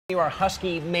Our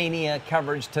Husky Mania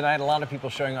coverage tonight. A lot of people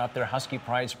showing off their Husky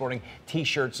pride, sporting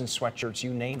T-shirts and sweatshirts,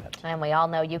 you name it. And we all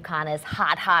know Yukon is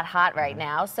hot, hot, hot right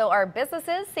now. So are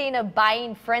businesses seeing a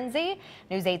buying frenzy?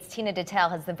 News 8's Tina Detel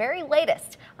has the very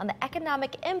latest on the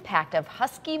economic impact of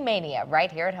Husky Mania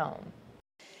right here at home.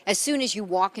 As soon as you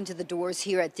walk into the doors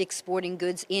here at Dick's Sporting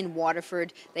Goods in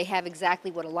Waterford, they have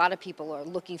exactly what a lot of people are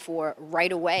looking for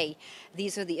right away.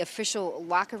 These are the official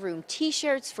locker room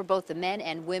T-shirts for both the men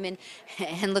and women.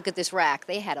 And look at this rack.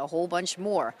 They had a whole bunch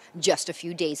more just a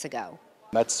few days ago.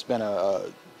 That's been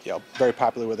very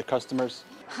popular with the customers.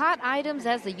 Hot items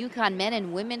as the Yukon men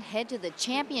and women head to the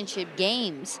championship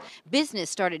games. Business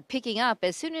started picking up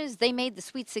as soon as they made the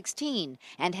Sweet 16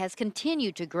 and has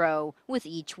continued to grow with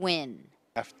each win.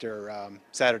 After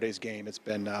Saturday's game, it's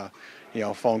been,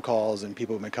 phone calls and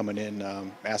people have been coming in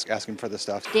asking for the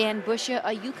stuff. Dan Busha,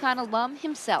 a Yukon alum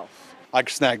himself. I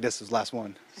snagged this as last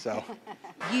one, so.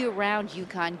 Year-round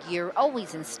Yukon gear,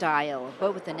 always in style,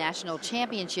 but with the national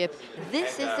championship,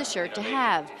 this is the shirt to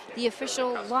have, the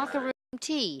official locker room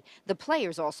tee the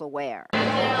players also wear.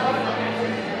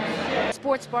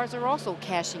 Sports bars are also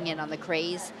cashing in on the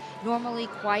craze. Normally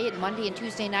quiet Monday and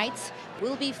Tuesday nights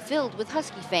will be filled with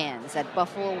Husky fans at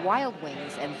Buffalo Wild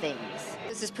Wings and things.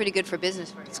 This is pretty good for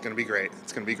business. It's going to be great.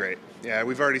 It's going to be great. Yeah,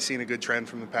 we've already seen a good trend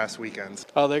from the past weekends.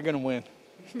 Oh, they're going to win.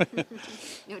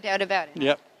 No doubt about it.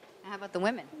 Yep. How about the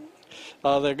women?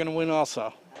 Oh, they're going to win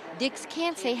also. Dick's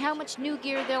can't say how much new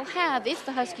gear they'll have if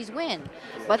the Huskies win,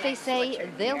 but they say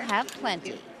they'll have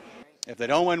plenty. If they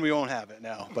don't win, we won't have it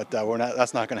now, but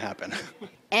that's not going to happen.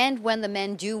 And when the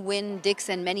men do win, Dick's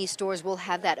and many stores will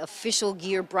have that official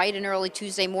gear bright and early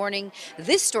Tuesday morning.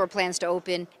 This store plans to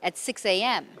open at 6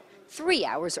 a.m., 3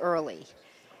 hours early.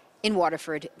 In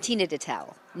Waterford, Tina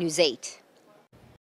Detel, News 8.